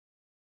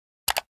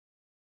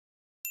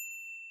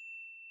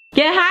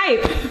Get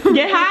hype,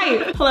 get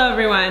hype. Hello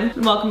everyone,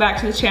 welcome back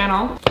to the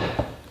channel.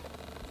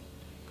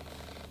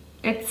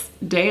 It's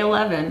day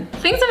 11.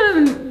 Things have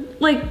been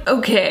like,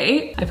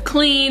 okay. I've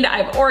cleaned,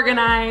 I've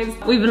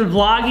organized, we've been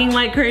vlogging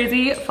like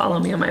crazy. Follow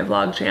me on my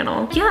vlog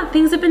channel. Yeah,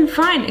 things have been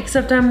fine,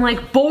 except I'm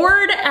like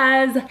bored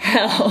as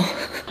hell.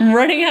 I'm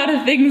running out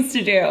of things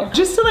to do.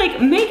 Just to like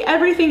make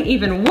everything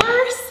even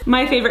worse,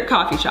 my favorite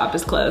coffee shop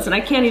is closed and I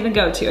can't even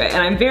go to it.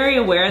 And I'm very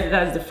aware that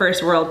that is the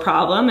first world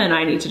problem and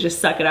I need to just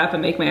suck it up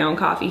and make my own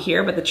coffee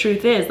here. But the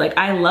truth is, like,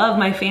 I love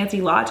my fancy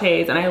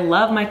lattes and I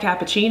love my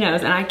cappuccinos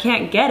and I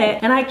can't get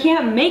it and I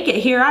can't make it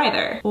here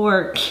either.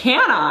 Or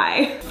can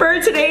I? For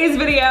today's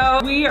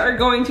video, we are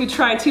going to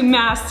try to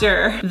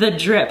master the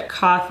drip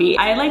coffee.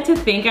 I like to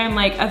think I'm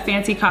like a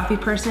fancy coffee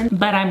person,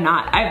 but I'm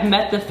not. I've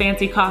met the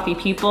fancy coffee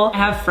people. I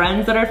have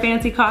friends that are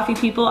fancy coffee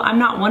people. I'm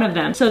not one of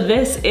them. So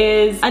this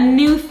is a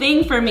new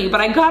thing for me,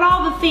 but I got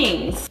all the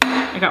things.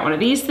 I got one of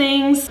these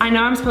things. I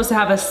know I'm supposed to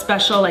have a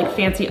special like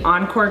fancy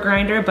Encore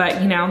grinder,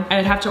 but you know,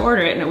 I'd have to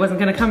order it and it wasn't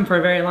gonna come for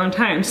a very long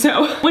time.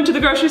 So went to the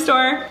grocery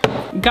store,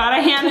 got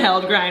a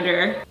handheld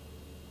grinder.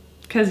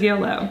 Cause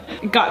YOLO.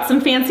 Got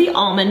some fancy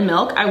almond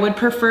milk. I would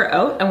prefer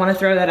oat. I wanna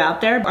throw that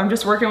out there. I'm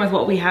just working with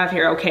what we have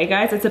here, okay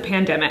guys? It's a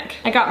pandemic.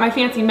 I got my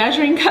fancy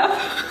measuring cup.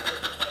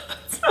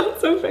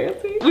 Sounds so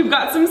fancy. We've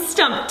got some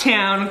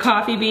Stumptown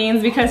coffee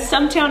beans because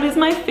Stumptown is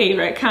my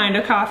favorite kind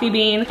of coffee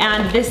bean.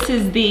 And this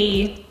is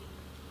the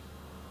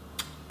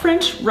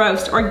French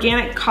roast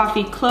organic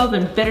coffee clove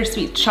and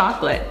bittersweet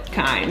chocolate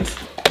kind.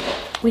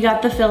 We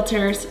got the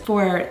filters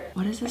for,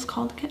 what is this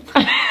called again?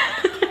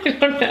 I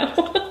don't know.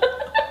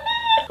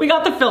 We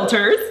got the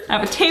filters. I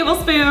have a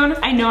tablespoon.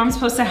 I know I'm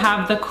supposed to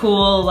have the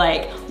cool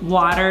like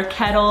water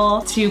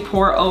kettle to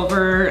pour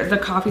over the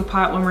coffee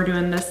pot when we're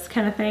doing this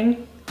kind of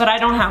thing, but I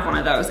don't have one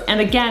of those.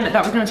 And again,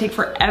 that was gonna take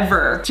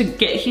forever to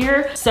get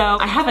here. So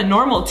I have a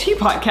normal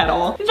teapot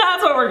kettle.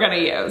 That's what we're gonna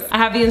use. I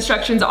have the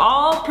instructions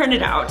all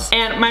printed out.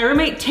 And my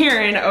roommate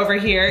Taryn over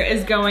here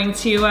is going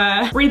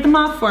to read them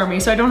off for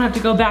me so I don't have to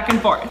go back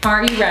and forth.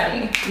 Are you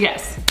ready?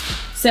 Yes.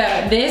 So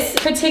this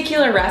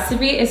particular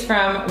recipe is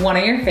from one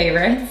of your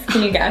favorites.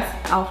 Can you guess?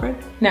 Alfred?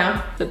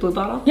 No. The blue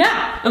bottle?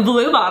 Yeah. A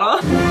blue bottle.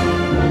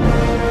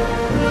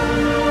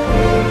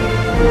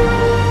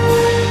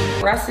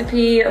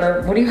 Recipe,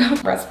 or what do you call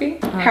it? Recipe?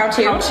 How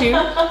to? How to.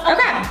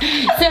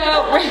 Okay, so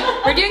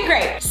we're doing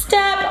great.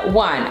 Step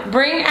 1,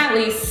 bring at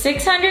least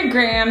 600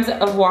 grams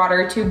of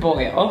water to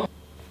boil.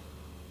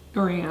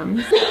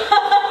 Grams.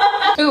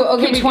 Ooh,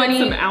 okay,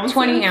 20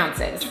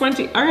 ounces.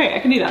 20, all right, I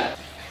can do that.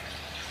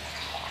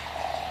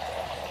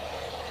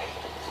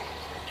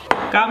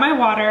 Got my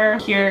water.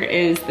 Here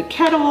is the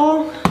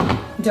kettle.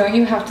 Don't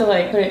you have to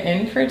like put it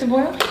in for it to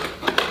boil?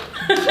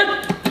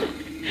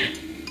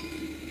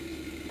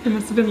 It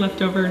must have been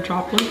leftover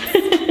droplets.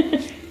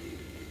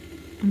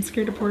 I'm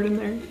scared to pour it in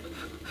there.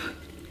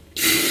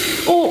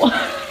 Oh!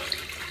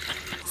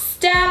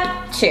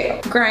 Step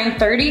 2, grind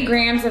 30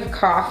 grams of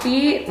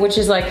coffee, which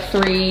is like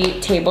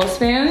 3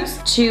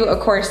 tablespoons, to a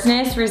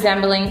coarseness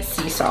resembling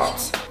sea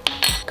salt.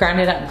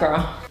 Grind it up,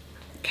 girl.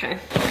 Okay.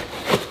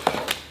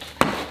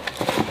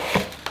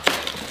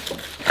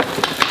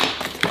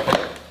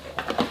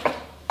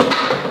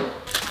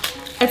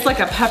 It's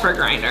like a pepper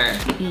grinder.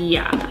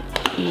 Yeah.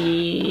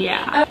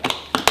 Yeah.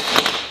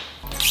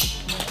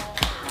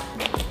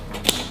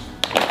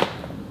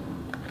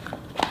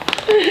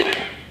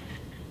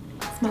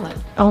 Smell it.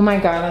 Oh my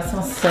god, that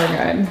smells so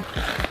good.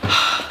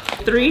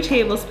 3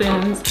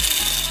 tablespoons.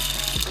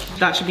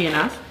 That should be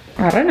enough.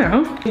 I don't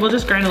know. We'll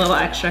just grind a little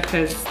extra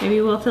because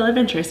maybe we'll feel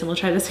adventurous and we'll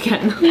try this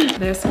again.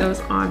 This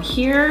goes on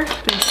here.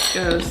 This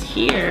goes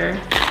here.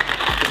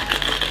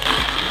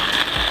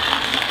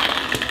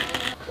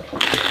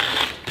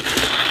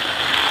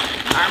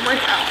 I'm like,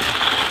 oh.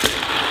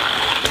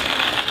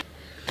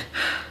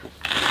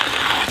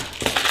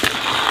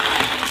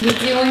 You're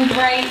doing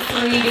great,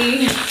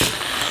 sweetie.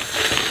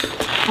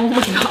 Oh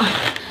my god.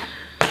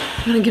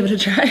 I'm gonna give it a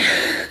try.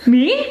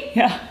 Me?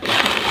 Yeah.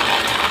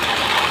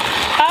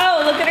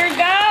 Oh, look at her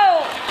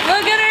go!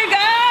 Look at her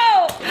go!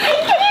 I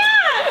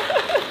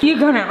can't! You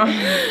go now.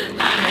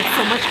 It's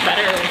so much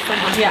better when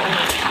someone's Yeah.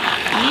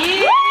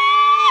 Yeah!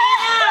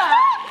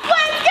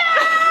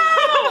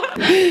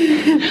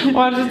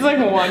 Watch, it's like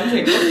 1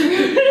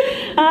 tablespoon.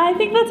 I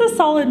think that's a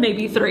solid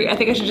maybe 3. I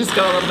think I should just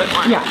go a little bit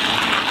more. Yeah.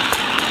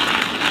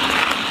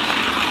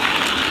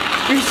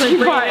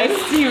 Your brain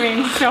is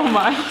steaming so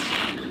much.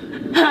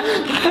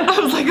 I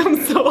was like, I'm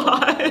so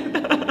hot.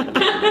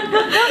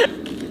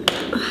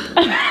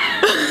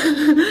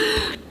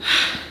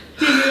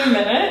 Give you a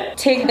minute.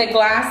 Take the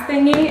glass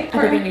thingy. I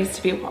think it needs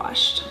to be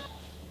washed.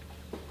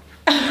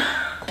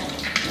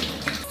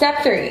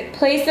 Step 3,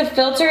 place a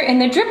filter in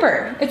the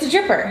dripper. It's a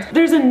dripper.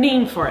 There's a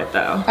name for it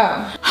though.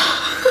 Oh.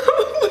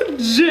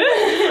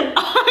 Legit,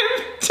 I'm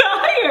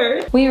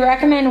tired. We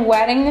recommend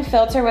wetting the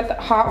filter with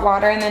hot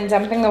water and then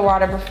dumping the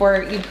water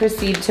before you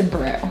proceed to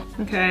brew.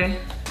 Okay.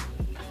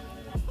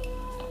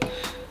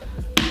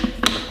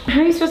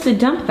 How are you supposed to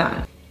dump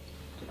that?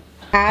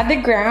 Add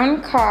the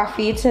ground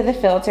coffee to the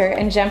filter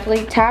and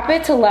gently tap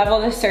it to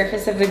level the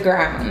surface of the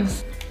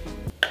grounds.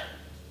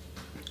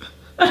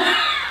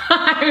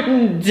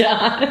 I'm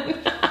done.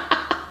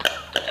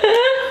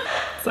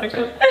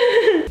 Second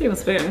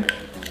tablespoon.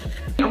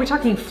 Are we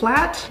talking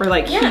flat or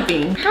like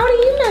heaping? How do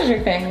you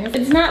measure things?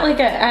 It's not like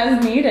a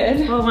as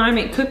needed. Well, when I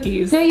make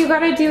cookies. No, you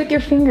gotta do it with your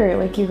finger.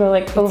 Like you go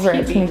like over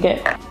it to make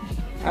it.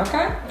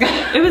 Okay.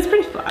 It was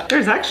pretty flat.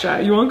 There's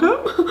extra. You want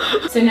go?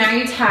 So now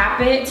you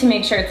tap it to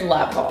make sure it's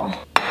level.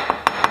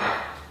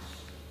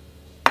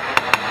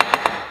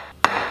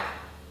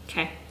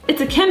 Okay.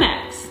 It's a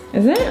Chemex.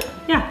 Is it?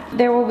 Yeah.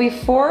 There will be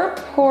 4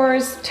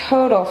 pours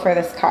total for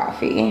this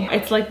coffee.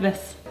 It's like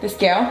this. The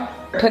scale?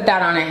 Put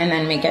that on it and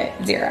then make it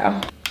 0.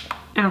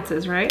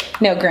 Ounces, right?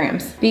 No,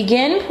 grams.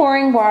 Begin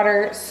pouring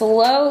water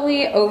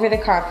slowly over the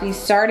coffee,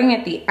 starting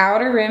at the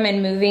outer rim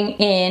and moving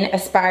in a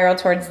spiral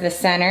towards the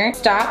center.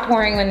 Stop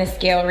pouring when the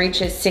scale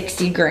reaches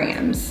 60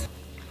 grams.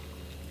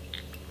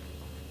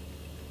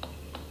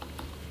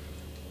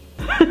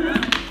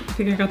 I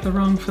think I got the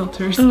wrong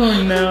filters.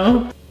 Oh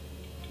no.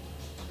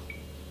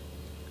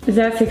 Is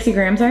that 60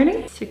 grams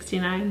already?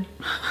 69.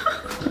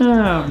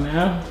 Oh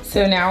no.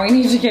 So now we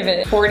need to give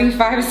it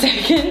 45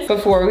 seconds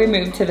before we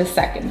move to the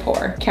second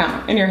pour.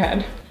 Count in your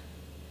head.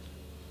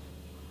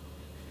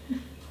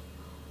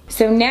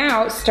 So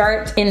now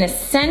start in the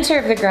center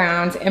of the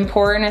grounds and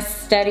pour in a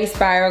steady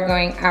spiral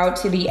going out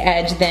to the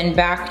edge, then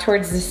back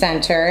towards the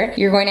center.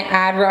 You're going to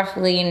add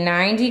roughly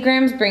 90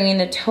 grams, bringing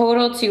the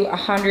total to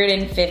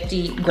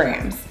 150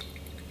 grams.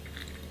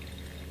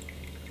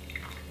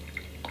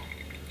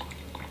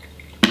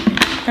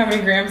 How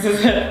many grams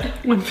is it?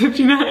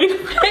 159.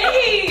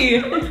 Hey!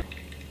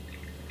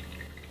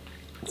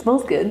 It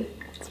smells good.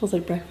 It smells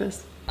like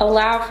breakfast.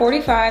 Allow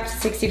 45 to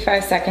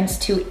 65 seconds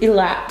to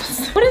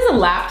elapse. What does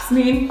elapse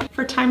mean?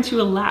 For time to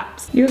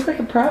elapse. You look like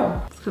a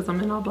pro. It's because I'm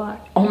in all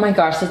black. Oh my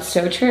gosh, that's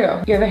so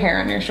true. You have a hair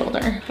on your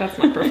shoulder. That's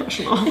not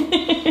professional.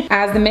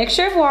 As the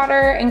mixture of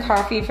water and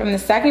coffee from the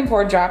second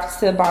pour drops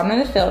to the bottom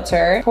of the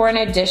filter, pour an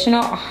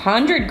additional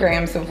 100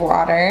 grams of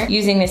water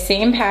using the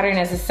same pattern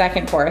as the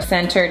second pour,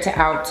 center to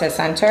out to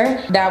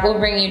center. That will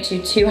bring you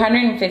to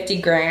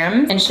 250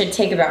 grams and should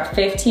take about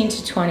 15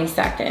 to 20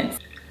 seconds.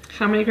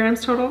 How many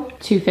grams total?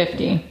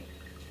 250.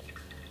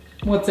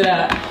 What's it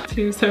at?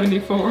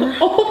 274.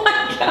 Oh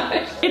my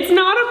gosh. It's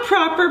not a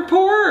proper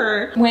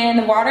pour. When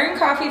the water and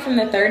coffee from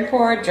the third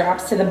pour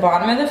drops to the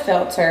bottom of the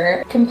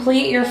filter,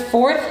 complete your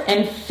fourth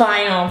and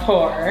final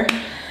pour.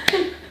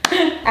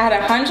 Add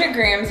 100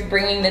 grams,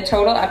 bringing the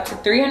total up to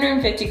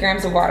 350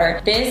 grams of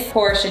water. This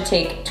pour should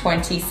take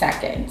 20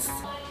 seconds.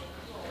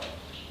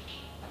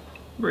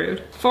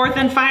 Rude. Fourth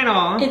and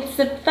final. It's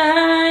the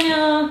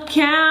final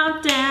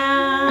Countdown.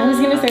 I was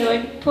gonna say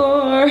like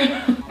pour.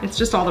 It's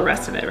just all the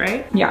rest of it,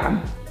 right?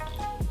 Yeah.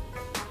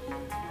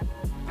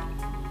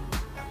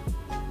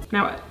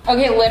 Now what?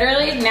 Okay,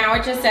 literally now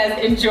it just says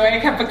enjoy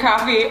a cup of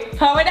coffee.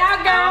 Pull it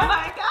out, girl. Oh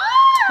my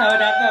god. Pull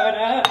it up, pull it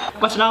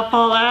up. Watch it all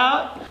fall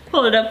out.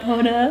 Pull it up, pull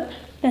it up.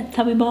 That's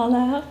how we ball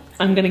out.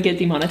 I'm gonna get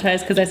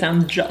demonetized because I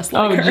sound just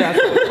like her. Just like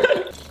her.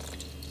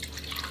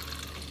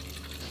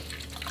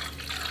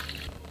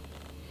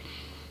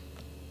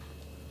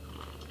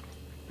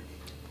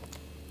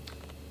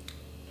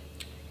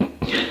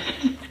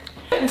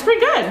 It's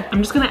pretty good. I'm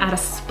just gonna add a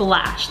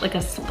splash, like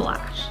a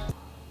splash.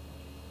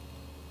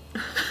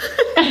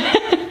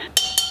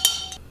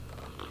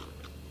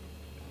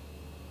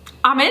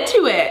 I'm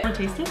into it. Want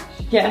to taste it?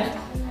 Yeah.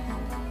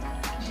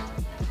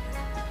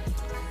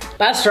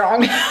 That's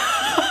strong.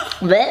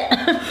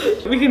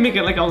 We can make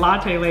it like a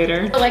latte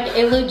later. Like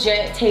it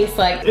legit tastes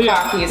like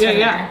coffee.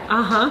 Yeah.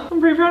 Uh-huh. I'm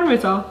pretty proud of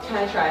myself. Can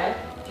I try it?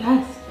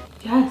 Yes.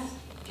 Yes.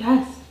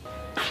 Yes.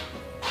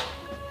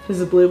 This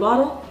is a blue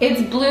bottle?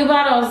 It's Blue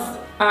Bottle's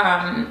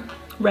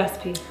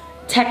recipe.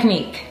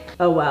 Technique.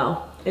 Oh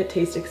wow. It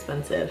tastes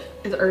expensive.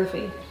 It's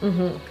earthy.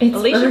 Mm-hmm. It's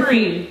Alicia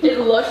Marie. It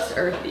looks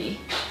earthy.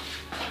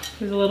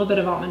 There's a little bit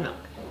of almond milk.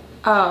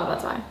 Oh,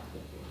 that's why.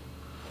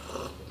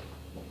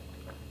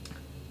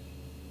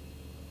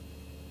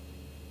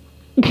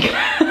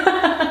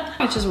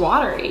 It's just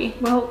watery.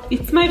 Well,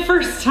 it's my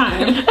first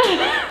time.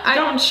 I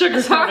don't sugarcoat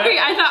it. Sorry,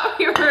 I thought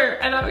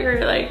we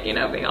were like, you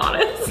know, being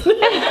honest.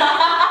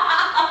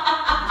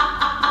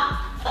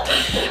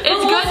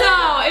 It's good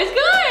though, it's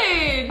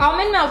good.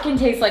 Almond milk can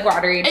taste like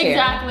watery too.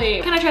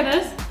 Exactly. Can I try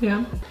this?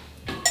 Yeah.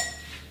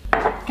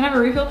 Can I have a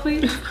refill,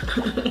 please?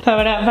 Pour it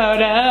up.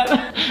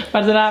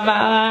 What's it up?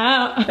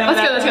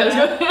 Let's go.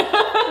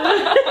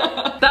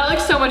 That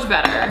looks so much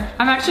better.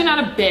 I'm actually not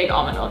a big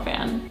almond milk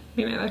fan.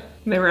 Me neither.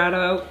 They were out of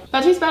oat.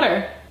 That tastes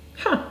better.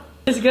 Huh.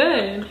 It's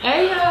good.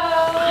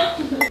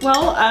 Ayo.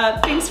 Well,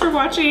 thanks for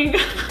watching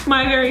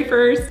my very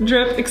first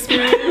drip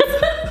experience.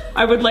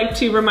 I would like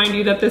to remind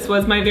you that this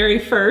was my very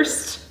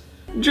first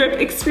drip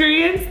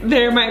experience.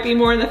 There might be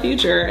more in the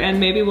future, and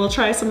maybe we'll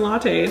try some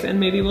lattes, and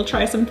maybe we'll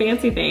try some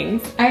fancy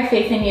things. I have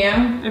faith in you.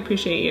 I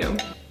appreciate you.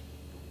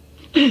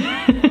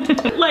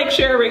 Like,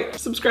 share, rate,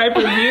 subscribe,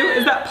 review.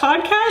 Is that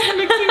podcast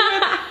mixing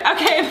with?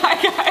 Okay, bye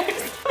guys.